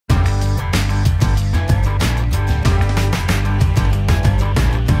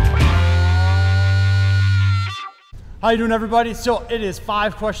How you doing, everybody? So it is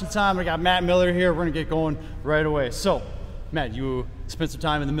 5-question time. I got Matt Miller here. We're gonna get going right away. So, Matt, you spent some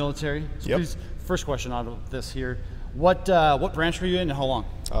time in the military. So Yep. please, first question out of this here: what branch were you in, and how long?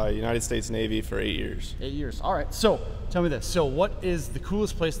 United States Navy for 8 years. 8 years. All right. So tell me this. So what is the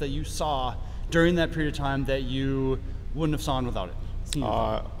coolest place that you saw during that period of time that you wouldn't have saw without it?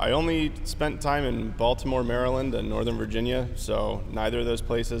 I only spent time in Baltimore, Maryland, and Northern Virginia, so neither of those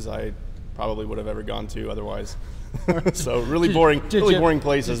places I probably would have ever gone to otherwise. So really boring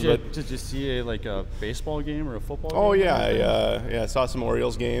places. Did you see a baseball game or a football game? Oh yeah, I saw some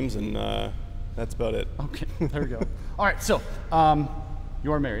Orioles games, and that's about it. Okay, there we go. All right, so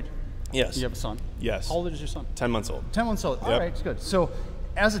you are married. Yes. You have a son. Yes. How old is your son? 10 months old. 10 months old. All Yep. right, good. So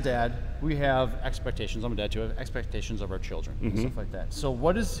as a dad, we have expectations. I'm a dad too. I have expectations of our children and stuff like that. So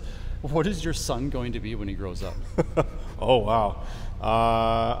what is your son going to be when he grows up? Oh wow.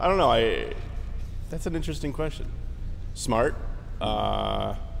 I don't know. That's an interesting question. Smart.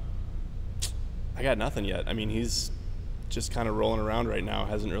 I got nothing yet. I mean, he's just kind of rolling around right now.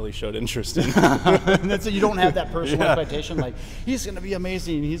 Hasn't really showed interest in. That's it. You don't have that personal expectation. Like he's going to be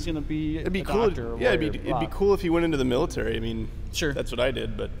amazing. He's going to be It'd be a cool. doctor or Yeah, lawyer, it'd be cool if he went into the military. I mean, sure. That's what I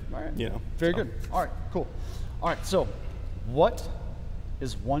did. But all right. you know, very good. All right, cool. All right. So, what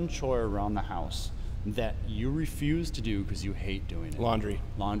is one chore around the house that you refuse to do because you hate doing it? Laundry.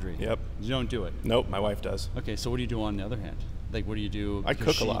 Laundry. Yep. You don't do it. Nope, my wife does. Okay, so what do you do on the other hand? Like, what do you do? I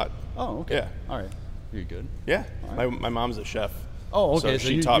cook a lot. Oh, okay. Yeah. All right. You're good. Yeah. All My mom's a chef. Oh, okay. So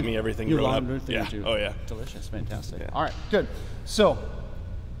she taught me everything you growing up. learned everything Yeah. you do. Oh yeah. Delicious. Fantastic. Yeah. All right. Good. So,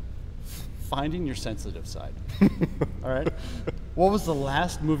 finding your sensitive side. All right. What was the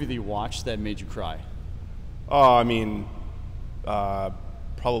last movie that you watched that made you cry? Oh, I mean,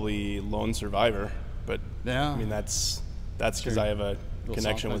 probably Lone Survivor. But Yeah. I mean, that's because I have a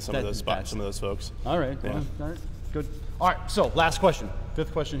connection with some of those folks. All right. Yeah. Well, all right. Good. All right. So, last question.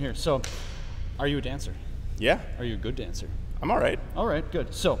 5th question here. So, are you a dancer? Yeah. Are you a good dancer? I'm all right. All right.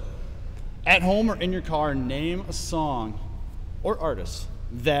 Good. So, at home or in your car, name a song or artist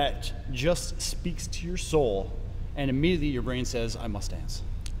that just speaks to your soul, and immediately your brain says, "I must dance."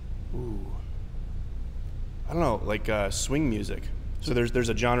 Ooh. I don't know, like swing music. So there's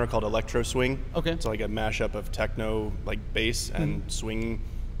a genre called electro swing. Okay. It's like a mashup of techno, like bass and swing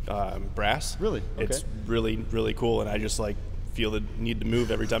brass. Really? Okay. It's really, really cool, and I just like feel the need to move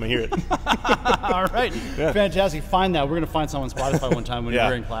every time I hear it. All right. Yeah. Fantastic. Find that. We're going to find some on Spotify one time when Yeah,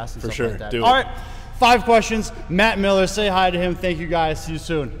 you're in class and for stuff sure. like that. Do All it. right. 5 questions. Matt Miller, say hi to him. Thank you, guys. See you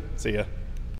soon. See ya.